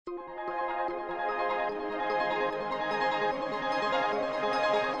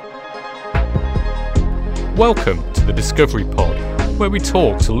Welcome to the Discovery Pod, where we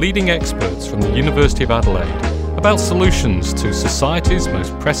talk to leading experts from the University of Adelaide about solutions to society's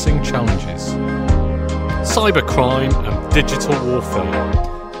most pressing challenges. Cybercrime and digital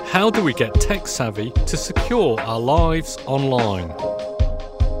warfare. How do we get tech savvy to secure our lives online?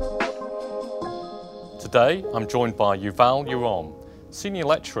 Today, I'm joined by Yuval Yoram, Senior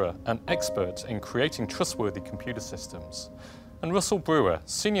Lecturer and expert in creating trustworthy computer systems, and Russell Brewer,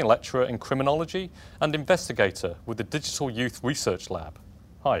 Senior Lecturer in Criminology and Investigator with the Digital Youth Research Lab.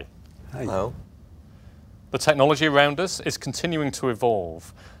 Hi. Hi. Hello. The technology around us is continuing to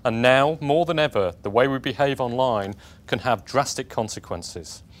evolve, and now, more than ever, the way we behave online can have drastic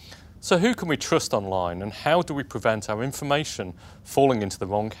consequences. So who can we trust online, and how do we prevent our information falling into the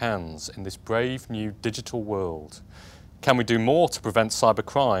wrong hands in this brave new digital world? Can we do more to prevent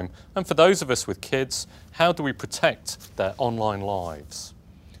cybercrime? And for those of us with kids, how do we protect their online lives?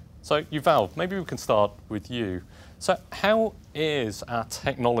 So Yuval, maybe we can start with you. So how is our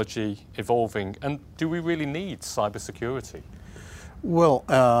technology evolving, and do we really need cybersecurity? Well,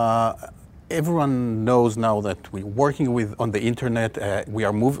 everyone knows now that we're working on the internet. We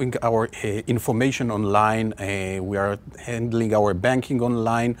are moving our information online. We are handling our banking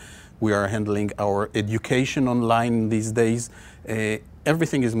online. We are handling our education online these days.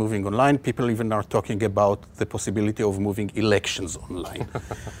 Everything is moving online. People even are talking about the possibility of moving elections online.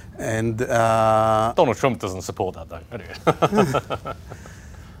 And Donald Trump doesn't support that, though, anyway.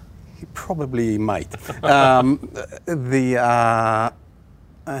 He probably might.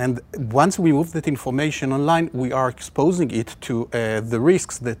 And once we move that information online, we are exposing it to the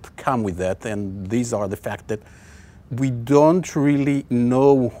risks that come with that. And these are the fact that we don't really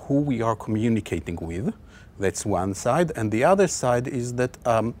know who we are communicating with. That's one side. And the other side is that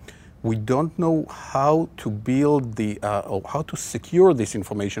we don't know how to build or how to secure this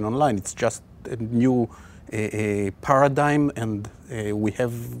information online. It's just a new paradigm, and we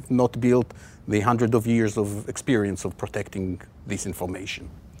have not built the hundreds of years of experience of protecting this information.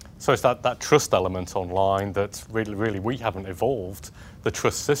 So it's that trust element online that really we haven't evolved the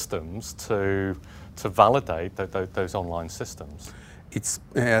trust systems to validate those online systems. It's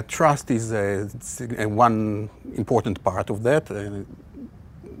trust is one important part of that.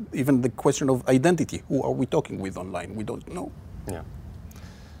 Even the question of identity, who are we talking with online? We don't know. Yeah.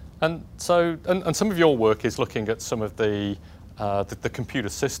 And so, and some of your work is looking at some of the computer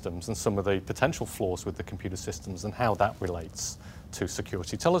systems and some of the potential flaws with the computer systems and how that relates to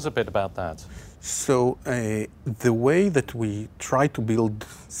security. Tell us a bit about that. So the way that we try to build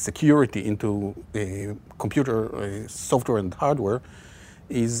security into computer software and hardware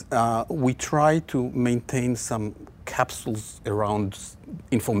is we try to maintain some capsules around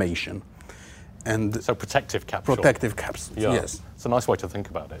information. And so protective capsules. Protective capsules, yeah. Yes. It's a nice way to think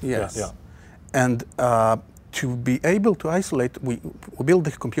about it. Yes. Yeah. And to be able to isolate, we build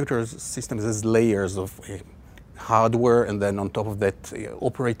the computer systems as layers of hardware, and then on top of that,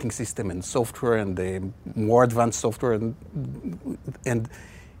 operating system and software, and more advanced software, and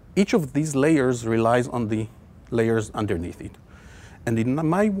each of these layers relies on the layers underneath it. And in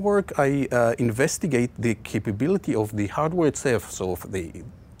my work, I investigate the capability of the hardware itself, so of the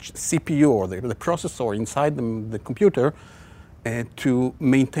CPU or the processor inside the computer, to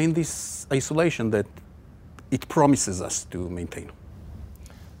maintain this isolation that it promises us to maintain.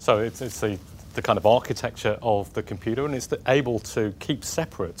 So it's the kind of architecture of the computer, and it's able to keep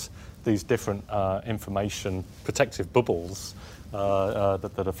separate these different information protective bubbles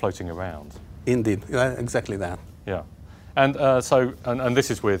that are floating around. Indeed, exactly that. Yeah. And so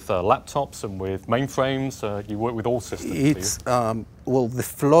this is with laptops and with mainframes. You work with all systems. It's well, the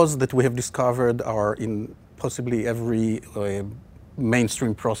flaws that we have discovered are in possibly every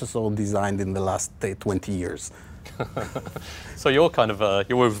mainstream processor designed in the last 20 years. So you're kind of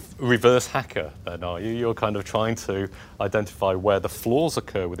you're a reverse hacker, then, are you? You're kind of trying to identify where the flaws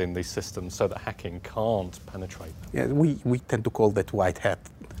occur within these systems so that hacking can't penetrate them. Yeah, we tend to call that white hat.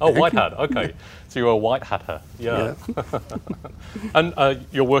 Oh, white hat. Okay, so you're a white hatter. Yeah. And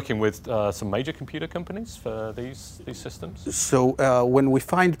you're working with some major computer companies for these systems. So when we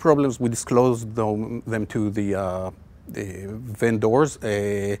find problems, we disclose them to the vendors.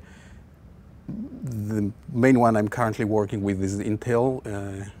 The main one I'm currently working with is Intel,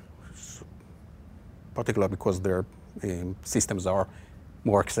 particularly because their systems are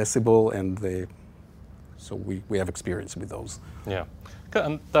more accessible, and so we have experience with those. Yeah,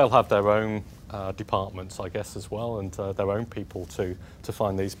 and they'll have their own departments, I guess, as well, and their own people to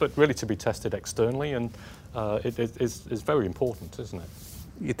find these, but really to be tested externally, and it is very important, isn't it?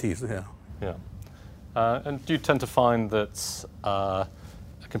 It is, yeah. Yeah. And do you tend to find that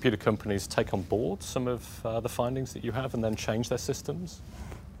computer companies take on board some of the findings that you have and then change their systems?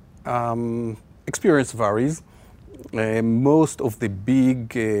 Experience varies. Most of the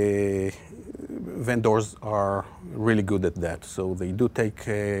big vendors are really good at that. So they do take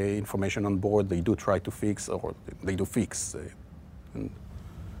information on board, they do try to fix, or they do fix.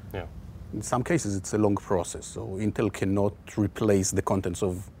 Yeah. In some cases, it's a long process. So Intel cannot replace the contents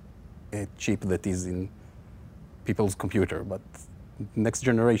of a chip that is in people's computer, but next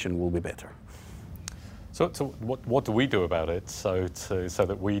generation will be better. So what do we do about it so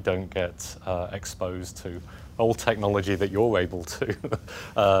that we don't get exposed to old technology that you're able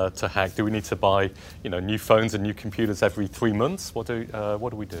to hack? Do we need to buy new phones and new computers every 3 months? What do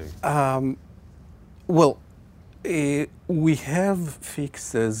we do? Well, we have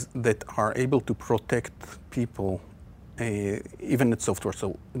fixes that are able to protect people, even at software.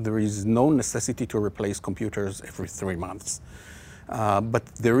 So there is no necessity to replace computers every 3 months. But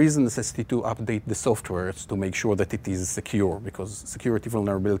there is a necessity to update the software to make sure that it is secure, because security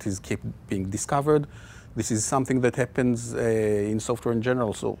vulnerabilities keep being discovered. This is something that happens in software in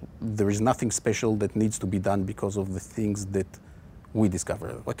general, so there is nothing special that needs to be done because of the things that we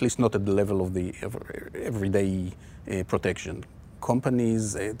discover, at least not at the level of the everyday protection.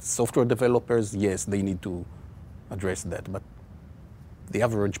 Companies, software developers, yes, they need to address that, but the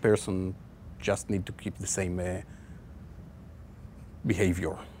average person just need to keep the same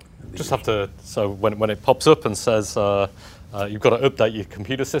behavior. Just have to, so when it pops up and says you've got to update your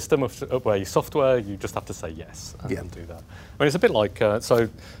computer system, update your software, you just have to say yes and do that. I mean, it's a bit like, so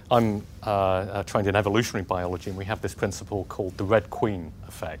I'm trained in evolutionary biology, and we have this principle called the Red Queen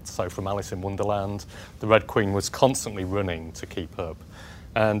effect. So from Alice in Wonderland, the Red Queen was constantly running to keep up.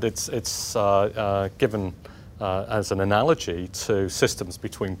 And it's given as an analogy to systems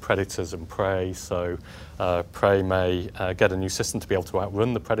between predators and prey. So prey may get a new system to be able to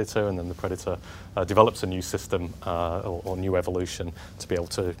outrun the predator, and then the predator develops a new system or new evolution to be able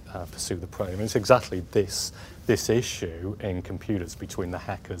to pursue the prey. I mean, it's exactly this issue in computers between the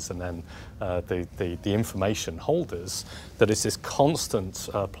hackers and then the information holders, that it's this constant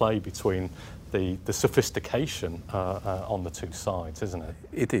play between the sophistication on the two sides, isn't it?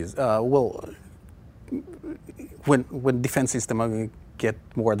 It is. Well, when defense systems get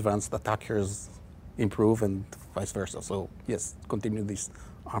more advanced, attackers improve and vice versa. So yes, continue this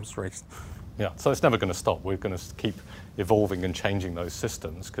arms race. Yeah, so it's never going to stop. We're going to keep evolving and changing those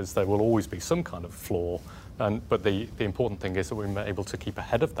systems because there will always be some kind of flaw. But the important thing is that we're able to keep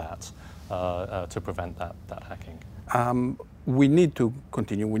ahead of that to prevent that hacking. We need to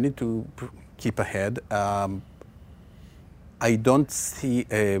continue. We need to keep ahead. I don't see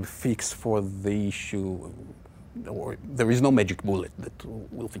a fix for the issue, or there is no magic bullet that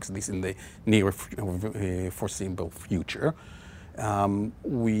will fix this in the near foreseeable future.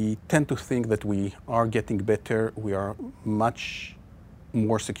 We tend to think that we are getting better. We are much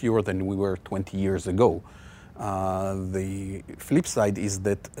more secure than we were 20 years ago. The flip side is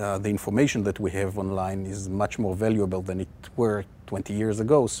that the information that we have online is much more valuable than it were 20 years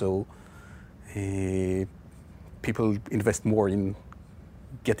ago. So people invest more in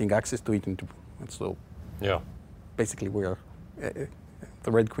getting access to it, and so yeah, basically we are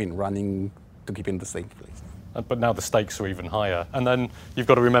the Red Queen running to keep in the same place. But now the stakes are even higher, and then you've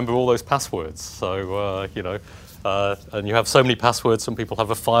got to remember all those passwords. So and you have so many passwords. Some people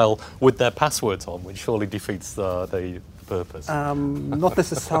have a file with their passwords on, which surely defeats the purpose. Not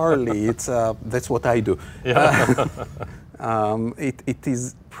necessarily. It's that's what I do. Yeah. It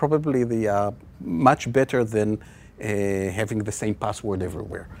is probably the much better than having the same password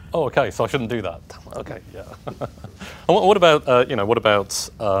everywhere. Oh, okay. So I shouldn't do that. Okay, yeah. What about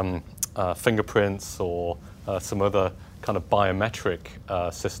fingerprints or some other kind of biometric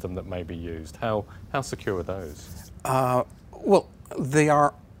system that may be used? How secure are those? Well, they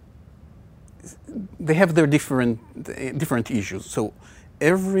have their different issues. So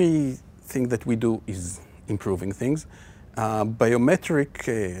everything that we do is improving things. Biometric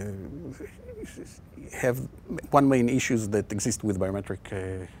have one main issues that exist with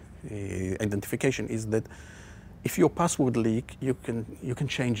biometric identification is that if your password leaks, you can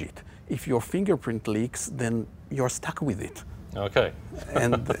change it. If your fingerprint leaks, then you're stuck with it. Okay.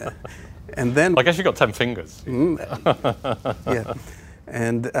 And then I guess you got 10 fingers. Yeah,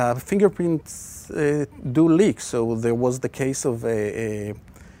 and fingerprints do leak. So there was the case of I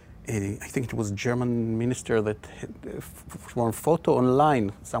think it was a German minister that from a photo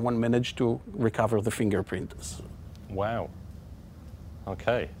online, someone managed to recover the fingerprint. Wow.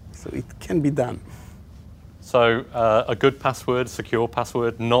 Okay. So it can be done. So a good password, secure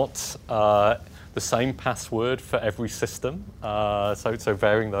password, not the same password for every system, so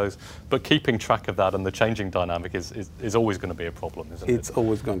varying those, but keeping track of that and the changing dynamic is always going to be a problem, isn't it? It's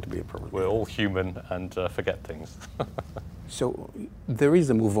always going to be a problem. We're all human and forget things. So there is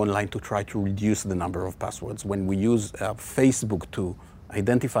a move online to try to reduce the number of passwords. When we use Facebook to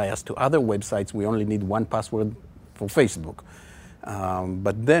identify us to other websites, we only need one password for Facebook.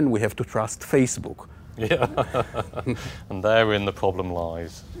 But then we have to trust Facebook. Yeah, and therein the problem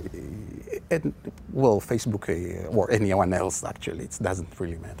lies. And, well, Facebook or anyone else, actually, it doesn't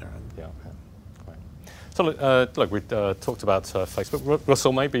really matter. Yeah. Right. So look, we talked about Facebook.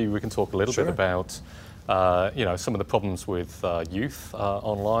 Russell, maybe we can talk a little bit about some of the problems with youth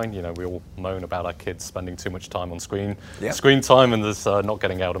online. You know, we all moan about our kids spending too much time on screen time, and there's not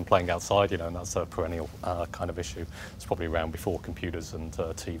getting out and playing outside. You know, and that's a perennial kind of issue. It's probably around before computers and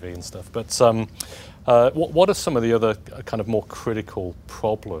TV and stuff. But what are some of the other kind of more critical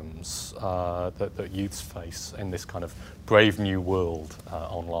problems that youths face in this kind of brave new world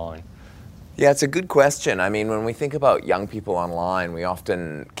online? Yeah, it's a good question. I mean, when we think about young people online, we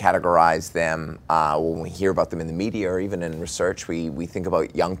often categorize them, when we hear about them in the media or even in research, we think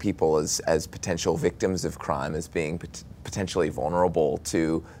about young people as potential victims of crime, as being potentially vulnerable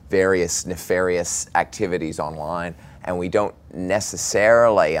to various nefarious activities online. And we don't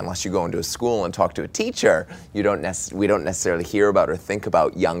necessarily, unless you go into a school and talk to a teacher, we don't necessarily hear about or think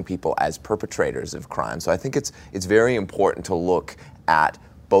about young people as perpetrators of crime. So I think it's very important to look at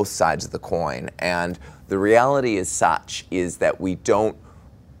both sides of the coin. And the reality is that we don't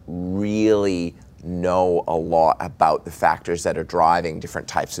really know a lot about the factors that are driving different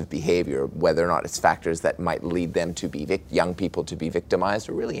types of behavior, whether or not it's factors that might lead them to be young people to be victimized,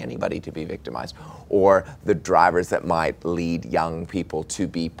 or really anybody to be victimized, or the drivers that might lead young people to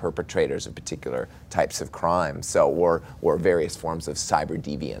be perpetrators of particular types of crime, or various forms of cyber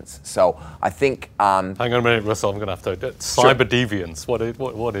deviance. So I think... Hang on a minute, Russell, I'm going to have to... Cyber deviance,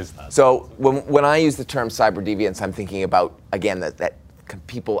 what is that? So when I use the term cyber deviance, I'm thinking about, again, that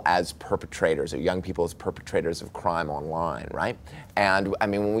people as perpetrators, or young people as perpetrators of crime online, right? And I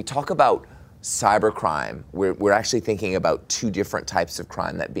mean, when we talk about cybercrime, we're actually thinking about two different types of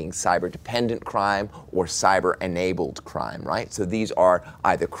crime, that being cyber-dependent crime or cyber-enabled crime, right? So these are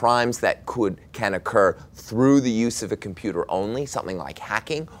either crimes that can occur through the use of a computer only, something like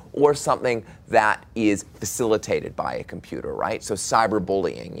hacking, or something that is facilitated by a computer, right? So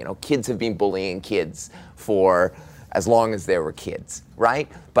cyberbullying, you know, kids have been bullying kids for as long as there were kids, right?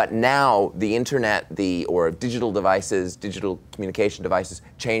 But now the internet, or digital devices, digital communication devices,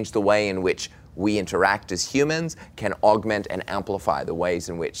 change the way in which we interact as humans, can augment and amplify the ways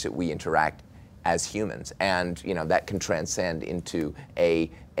in which that we interact as humans. And you know, that can transcend into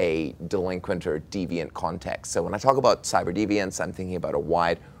a delinquent or deviant context. So when I talk about cyber deviance, I'm thinking about a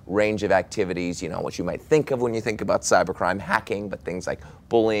wide range of activities, you know, what you might think of when you think about cybercrime, hacking, but things like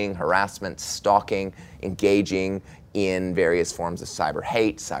bullying, harassment, stalking, engaging in various forms of cyber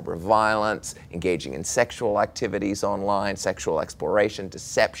hate, cyber violence, engaging in sexual activities online, sexual exploration,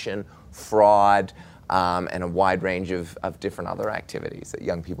 deception, fraud, and a wide range of different other activities that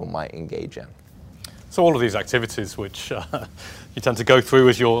young people might engage in. So all of these activities which you tend to go through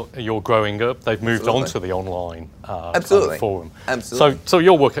as you're growing up, they've moved on to the online kind of forum. Absolutely. So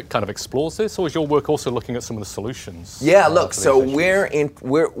your work kind of explores this, or is your work also looking at some of the solutions? Yeah, look, so we're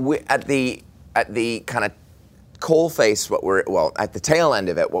at the kind of coalface, at the tail end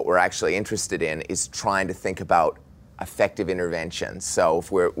of it, what we're actually interested in is trying to think about effective interventions. So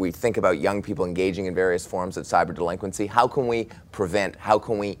if we think about young people engaging in various forms of cyber delinquency, how can we prevent, how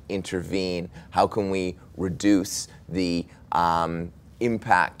can we intervene, how can we reduce the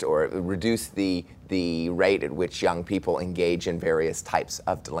impact or reduce the rate at which young people engage in various types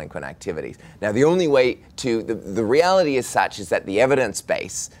of delinquent activities. Now the only way the reality is such is that the evidence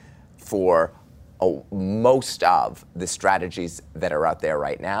base for most of the strategies that are out there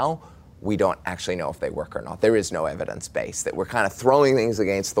right now, we don't actually know if they work or not. There is no evidence base, that we're kind of throwing things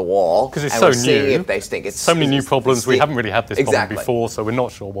against the wall because it's and so we're seeing new. if they stink. It's so many new problems. We haven't really had this problem before, so we're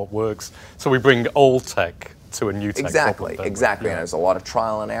not sure what works. So we bring old tech to a new tech problem. Exactly. And there's a lot of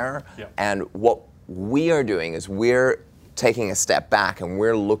trial and error. Yeah. And what we are doing is we're taking a step back and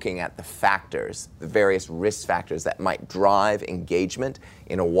we're looking at the factors, the various risk factors that might drive engagement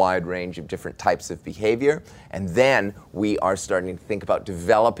in a wide range of different types of behavior. And then we are starting to think about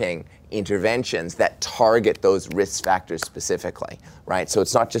developing interventions that target those risk factors specifically, right? So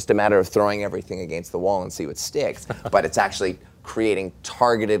it's not just a matter of throwing everything against the wall and see what sticks, but it's actually creating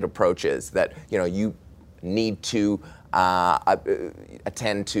targeted approaches that, you know, you need to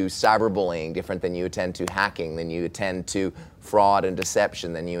attend to cyberbullying different than you attend to hacking, than you attend to fraud and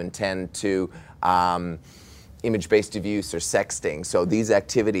deception than you intend to image-based abuse or sexting. So these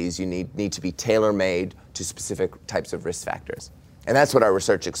activities you need to be tailor-made to specific types of risk factors. And that's what our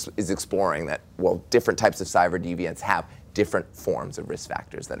research is exploring, that, well, different types of cyber deviants have different forms of risk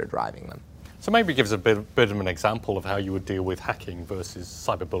factors that are driving them. So maybe give us a bit of an example of how you would deal with hacking versus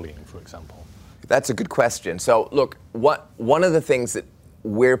cyberbullying, for example. That's a good question. So look, one of the things that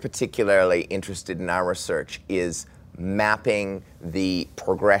we're particularly interested in our research is mapping the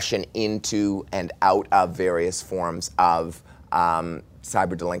progression into and out of various forms of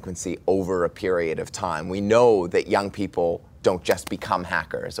cyber delinquency over a period of time. We know that young people don't just become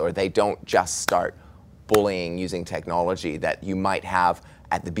hackers, or they don't just start bullying using technology, that you might have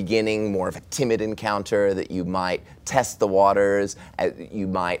at the beginning more of a timid encounter, that you might test the waters,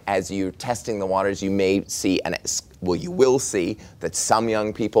 as you're testing the waters, you may see, you will see that some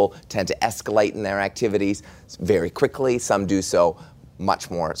young people tend to escalate in their activities very quickly, some do so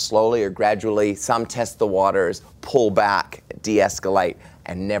much more slowly or gradually, some test the waters, pull back, de-escalate,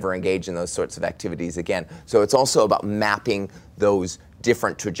 and never engage in those sorts of activities again. So it's also about mapping those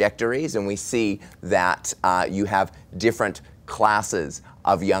different trajectories, and we see that you have different classes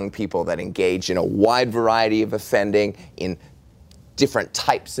of young people that engage in a wide variety of offending, in different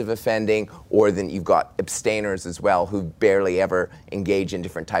types of offending, or then you've got abstainers as well who barely ever engage in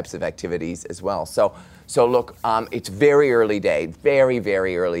different types of activities as well. So look, it's very early days, very,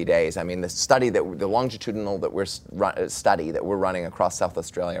 very early days. I mean, the longitudinal study that we're running across South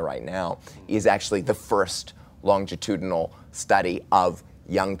Australia right now is actually the first longitudinal study of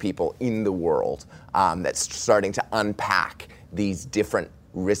young people in the world that's starting to unpack these different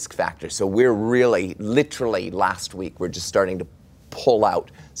risk factors. So we're really, literally last week, we're just starting to pull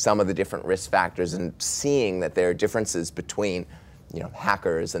out some of the different risk factors and seeing that there are differences between,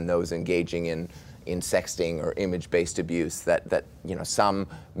 hackers and those engaging in sexting or image-based abuse, that some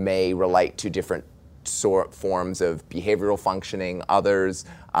may relate to different forms of behavioral functioning, others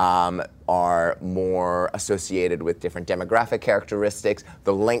are more associated with different demographic characteristics.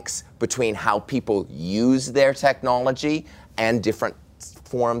 The links between how people use their technology and different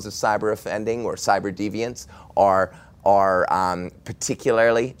forms of cyber offending or cyber deviance are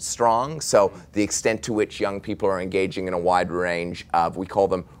particularly strong. So the extent to which young people are engaging in a wide range of, we call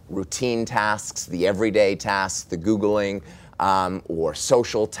them routine tasks, the everyday tasks, the Googling, or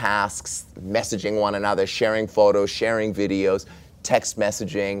social tasks, messaging one another, sharing photos, sharing videos, text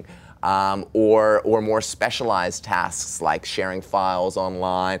messaging, or more specialized tasks like sharing files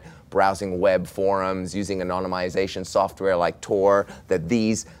online, browsing web forums, using anonymization software like Tor, that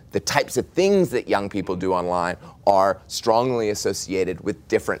the types of things that young people do online are strongly associated with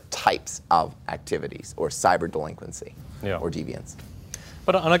different types of activities or cyber delinquency or deviance.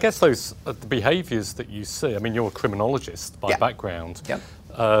 And I guess those the behaviours that you see, I mean, you're a criminologist by background.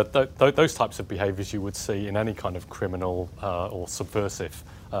 Those types of behaviours you would see in any kind of criminal or subversive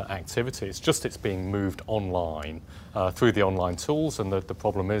activity. It's being moved online through the online tools, and the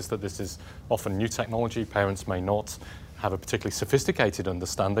problem is that this is often new technology. Parents may not have a particularly sophisticated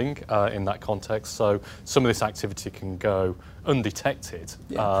understanding in that context, so some of this activity can go undetected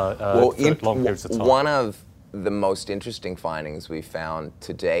for long periods of time. One of the most interesting findings we found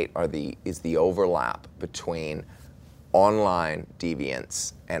to date is the overlap between online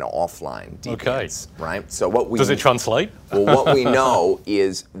deviance and offline deviance, right? So does it translate? Well, what we know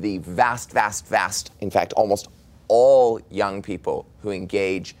is the vast, in fact, almost all young people who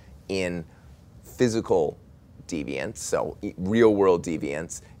engage in physical deviance, so real-world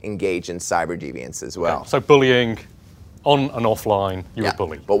deviance, engage in cyber deviance as well. Okay. So bullying on and offline, you would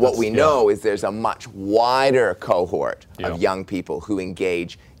bully. But what we know is there's a much wider cohort of young people who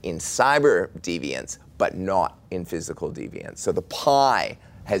engage in cyber deviance, but not in physical deviance. So the pie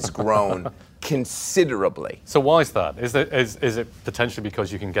has grown considerably. So why is that? Is it potentially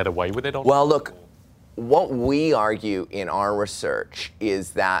because you can get away with it online? Well, look, what we argue in our research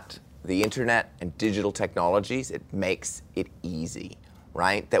is that the internet and digital technologies, it makes it easy,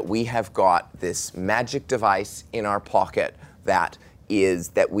 right? That we have got this magic device in our pocket that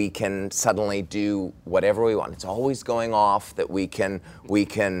we can suddenly do whatever we want. It's always going off, that we can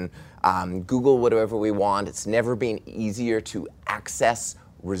Google whatever we want. It's never been easier to access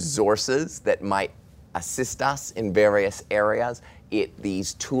resources that might assist us in various areas.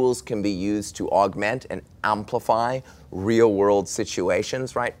 These tools can be used to augment and amplify real-world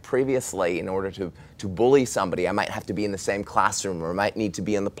situations, right? Previously, in order to bully somebody, I might have to be in the same classroom, or I might need to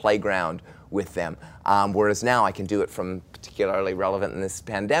be in the playground with them. Whereas now I can do it from, particularly relevant in this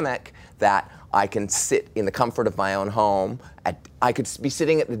pandemic, that I can sit in the comfort of my own home. I could be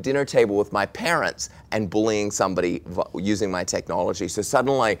sitting at the dinner table with my parents and bullying somebody using my technology. So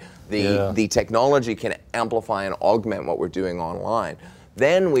suddenly the technology can amplify and augment what we're doing online.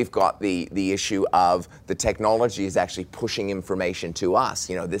 Then we've got the issue of the technology is actually pushing information to us.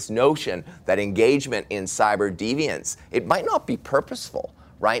 You know, this notion that engagement in cyber deviance, it might not be purposeful,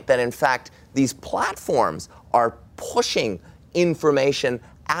 right? That in fact, these platforms are pushing information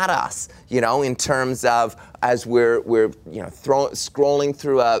at us, you know, in terms of as we're you know, scrolling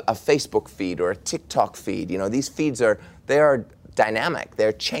through a Facebook feed or a TikTok feed. You know, these feeds are dynamic.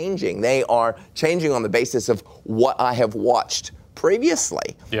 They're changing. They are changing on the basis of what I have watched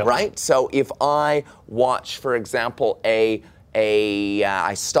previously, right? So if I watch, for example, I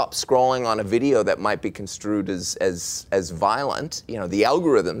stop scrolling on a video that might be construed as violent, you know, the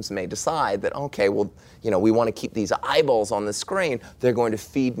algorithms may decide that, okay, well, you know, we want to keep these eyeballs on the screen. They're going to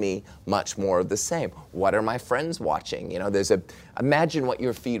feed me much more of the same. What are my friends watching? You know, imagine what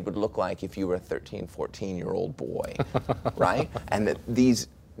your feed would look like if you were a 13, 14-year-old boy, right? And that these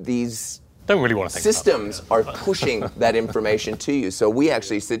don't really want to think systems are pushing that information to you. So we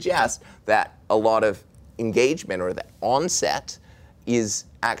actually suggest that a lot of engagement or the onset is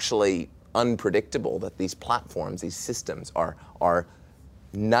actually unpredictable, that these platforms, these systems are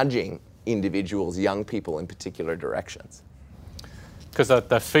nudging individuals, young people in particular directions. Because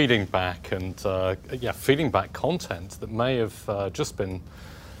they're feeding back and feeding back content that may have just been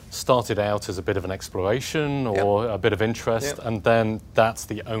started out as a bit of an exploration or a bit of interest, and then that's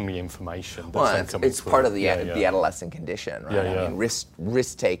the only information that's it's part of the adolescent condition, right? I mean,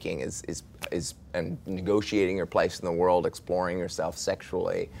 risk taking is and negotiating your place in the world, exploring yourself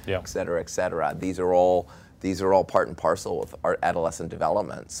sexually, et cetera, et cetera. These are all part and parcel with our adolescent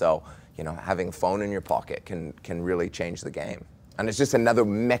development. So, you know, having a phone in your pocket can really change the game. And it's just another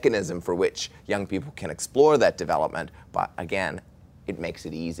mechanism for which young people can explore that development. But again, it makes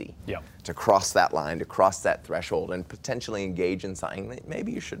it easy to cross that line, to cross that threshold, and potentially engage in something that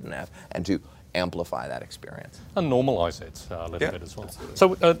maybe you shouldn't have, and to amplify that experience. And normalize it a little bit as well.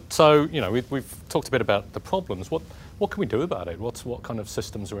 So you know, we've talked a bit about the problems. What can we do about it? What kind of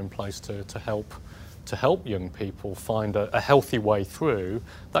systems are in place to help young people find a healthy way through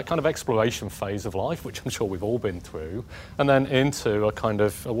that kind of exploration phase of life, which I'm sure we've all been through, and then into a kind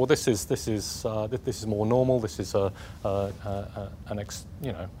of this is more normal. This is a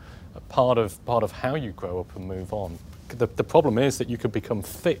part of how you grow up and move on. The problem is that you could become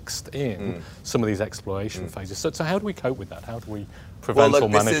fixed in some of these exploration phases. So how do we cope with that? How do we prevent or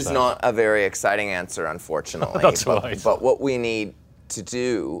manage that? This is not a very exciting answer, unfortunately. That's right. But what we need to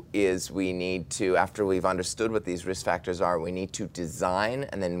do is we need to, after we've understood what these risk factors are, we need to design,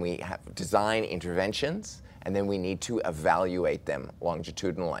 and then we have design interventions, and then we need to evaluate them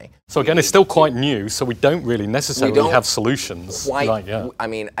longitudinally. So again, it's still quite new, so we don't really necessarily have solutions. I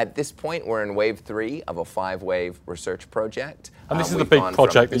mean, at this point, we're in wave 3 of a 5-wave research project. And this is the big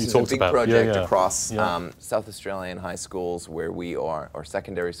project that you talked about. This is a big project across South Australian high schools where we are, or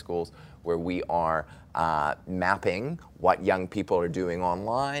secondary schools, where we are mapping what young people are doing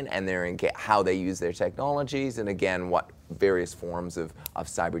online and how they use their technologies, and again, what various forms of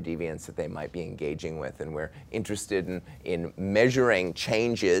cyber deviance that they might be engaging with. And we're interested in measuring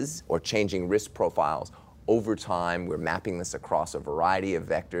changes or changing risk profiles over time. We're mapping this across a variety of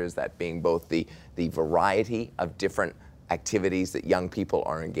vectors, that being both the variety of different activities that young people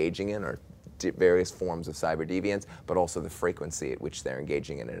are engaging in, or various forms of cyber deviance, but also the frequency at which they're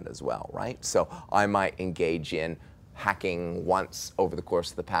engaging in it as well, right? So I might engage in hacking once over the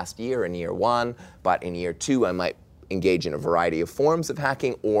course of the past year in year 1, but in year 2 I might engage in a variety of forms of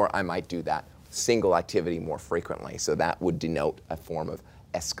hacking, or I might do that single activity more frequently. So that would denote a form of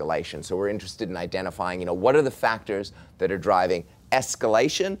escalation. So we're interested in identifying, you know, what are the factors that are driving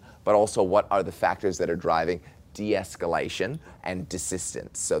escalation, but also what are the factors that are driving de-escalation and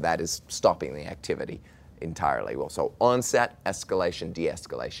desistance. So that is stopping the activity entirely. Well, so onset, escalation,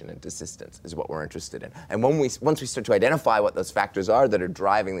 de-escalation, and desistance is what we're interested in. And once we start to identify what those factors are that are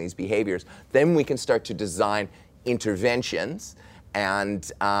driving these behaviors, then we can start to design interventions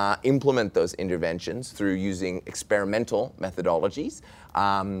and implement those interventions through using experimental methodologies.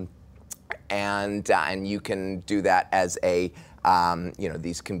 And you can do that as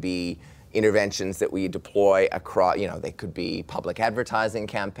these can be interventions that we deploy across, they could be public advertising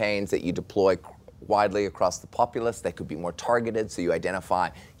campaigns that you deploy widely across the populace. They could be more targeted, so you identify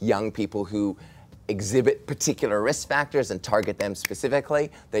young people who exhibit particular risk factors and target them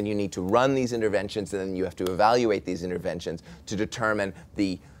specifically. Then you need to run these interventions, and then you have to evaluate these interventions to determine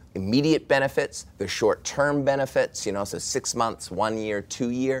the immediate benefits, the short-term benefits, so 6 months, 1 year, 2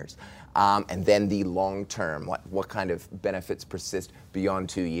 years. And then the long term, what kind of benefits persist beyond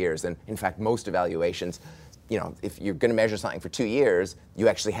 2 years. And in fact, most evaluations, if you're going to measure something for 2 years, you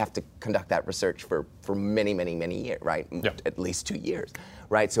actually have to conduct that research for many, many, many years, right? Yep. At least 2 years,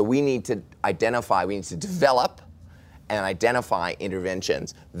 right? So we need to identify, we need to develop and identify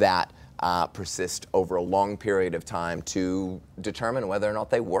interventions that persist over a long period of time to determine whether or not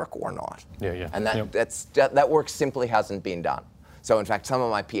they work or not. Yeah, yeah. And Yep. that work simply hasn't been done. So in fact, some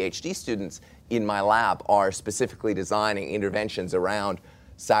of my PhD students in my lab are specifically designing interventions around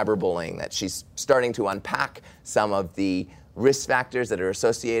cyberbullying, that she's starting to unpack some of the risk factors that are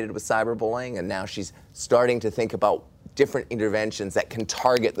associated with cyberbullying, and now she's starting to think about different interventions that can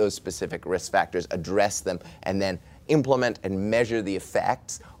target those specific risk factors, address them, and then implement and measure the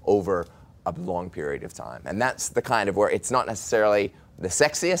effects over a long period of time. And that's the kind of work, it's not necessarily the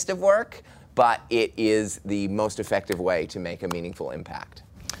sexiest of work, but it is the most effective way to make a meaningful impact.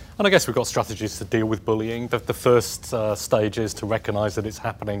 And I guess we've got strategies to deal with bullying. The first stage is to recognise that it's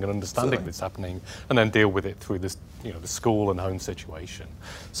happening and understanding that it's happening, and then deal with it through this, the school and home situation.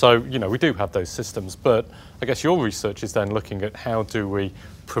 So, we do have those systems, but I guess your research is then looking at how do we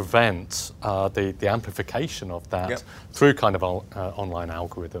prevent the amplification of that. Yep. Through kind of online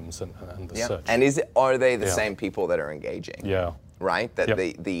algorithms and the search. And are they the same people that are engaging? Yeah. Right? That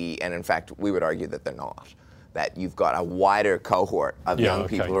Yep. and in fact, we would argue that they're not. That you've got a wider cohort of young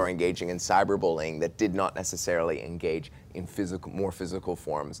people who are engaging in cyberbullying that did not necessarily engage in more physical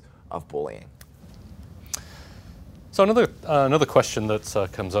forms of bullying. So another question that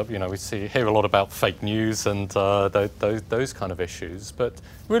comes up, we hear a lot about fake news and those kind of issues, but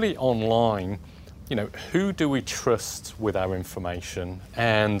really online, who do we trust with our information,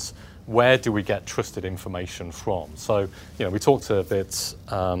 and where do we get trusted information from? So, we talked a bit,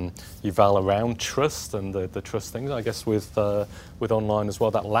 Yuval, around trust and the trust things, I guess, with online as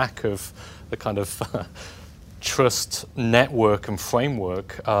well, that lack of the kind of trust network and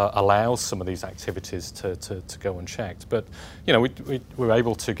framework allows some of these activities to go unchecked. But, we're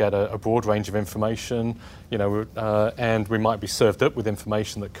able to get a broad range of information, and we might be served up with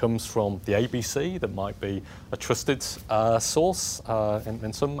information that comes from the ABC that might be a trusted source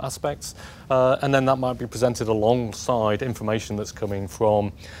in some aspects, and then that might be presented alongside information that's coming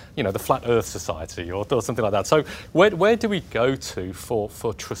from, the Flat Earth Society or something like that. So where do we go to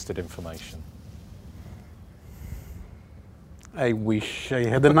for trusted information? I wish I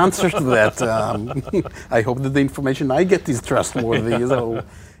had an answer to that. I hope that the information I get is trustworthy. So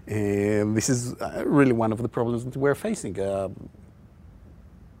this is really one of the problems that we're facing.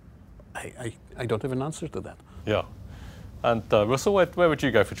 I don't have an answer to that. Yeah. And Russell, where would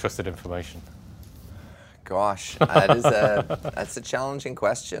you go for trusted information? Gosh, that's a challenging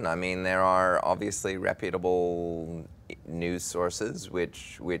question. I mean, there are obviously reputable news sources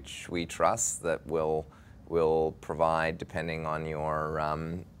which we trust that will provide, depending on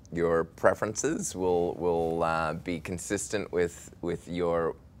your preferences, will be consistent with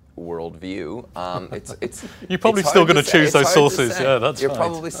your worldview. You're probably still going to choose those sources. Yeah, that's You're right.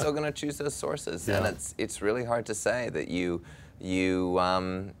 probably still going to choose those sources, Yeah. and it's really hard to say that you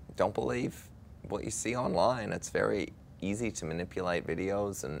don't believe what you see online. It's very easy to manipulate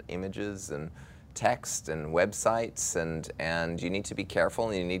videos and images and text and websites, and you need to be careful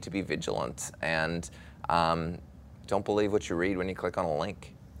and you need to be vigilant. And don't believe what you read when you click on a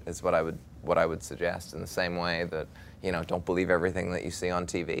link is what I would suggest. In the same way that don't believe everything that you see on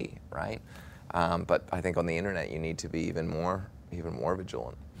TV, right? But I think on the internet you need to be even more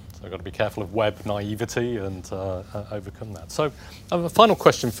vigilant. So we've got to be careful of web naivety and overcome that. So I have a final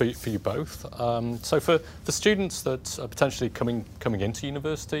question for you both. So for students that are potentially coming into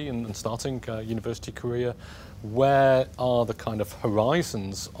university and starting a university career, where are the kind of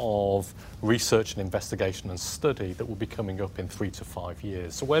horizons of research and investigation and study that will be coming up in 3 to 5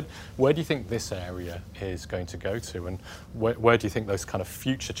 years? So where do you think this area is going to go to, and where do you think those kind of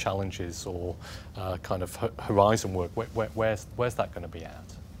future challenges or kind of horizon work, where's that going to be at?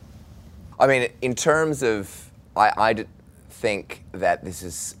 I mean, in terms of, I think that this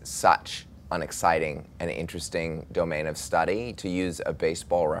is such an exciting and interesting domain of study. To use a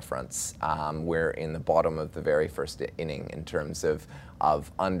baseball reference, we're in the bottom of the very first inning in terms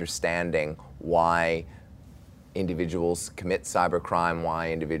of understanding why individuals commit cybercrime,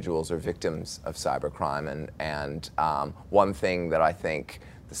 why individuals are victims of cybercrime. And one thing that I think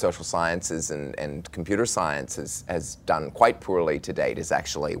the social sciences and computer science has done quite poorly to date is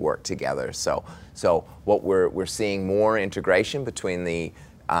actually work together. So what we're seeing more integration between the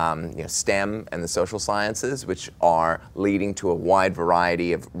STEM and the social sciences, which are leading to a wide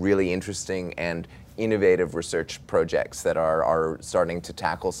variety of really interesting and innovative research projects that are starting to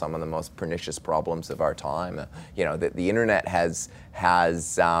tackle some of the most pernicious problems of our time. You know, the internet has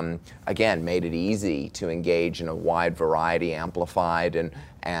again made it easy to engage in a wide variety, amplified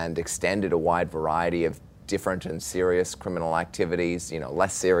and extended a wide variety of different and serious criminal activities, you know,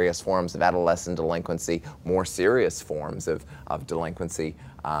 less serious forms of adolescent delinquency, more serious forms of delinquency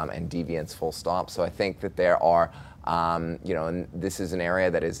and deviance, full stop. So I think that there are, you know, and this is an area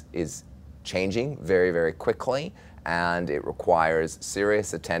that is changing very, very quickly, and it requires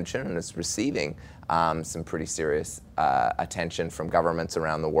serious attention, and it's receiving some pretty serious attention from governments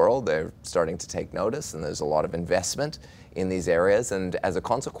around the world. They're starting to take notice, and there's a lot of investment in these areas, and as a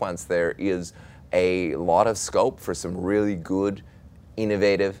consequence, there is a lot of scope for some really good,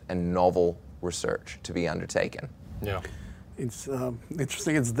 innovative, and novel research to be undertaken. Yeah. It's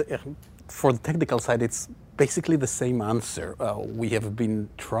interesting. It's for the technical side, it's basically the same answer. We have been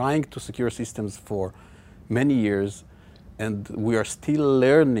trying to secure systems for many years, and we are still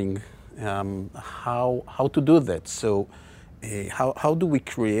learning how to do that. So how do we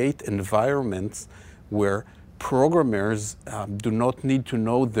create environments where programmers do not need to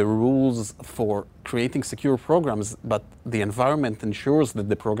know the rules for creating secure programs, but the environment ensures that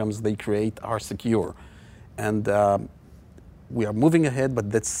the programs they create are secure. And we are moving ahead,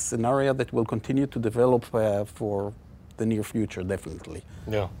 but that's an area that will continue to develop for the near future, definitely.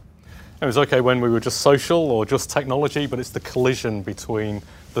 Yeah. It was okay when we were just social or just technology, but it's the collision between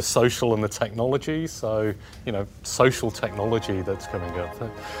the social and the technology. So, you know, social technology that's coming up.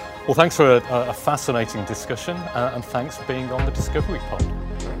 Well, thanks for a fascinating discussion, and thanks for being on the Discovery Pod.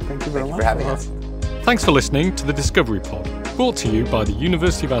 Thank you very much for having us. Thanks for listening to the Discovery Pod, brought to you by the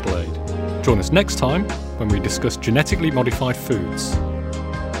University of Adelaide. Join us next time when we discuss genetically modified foods.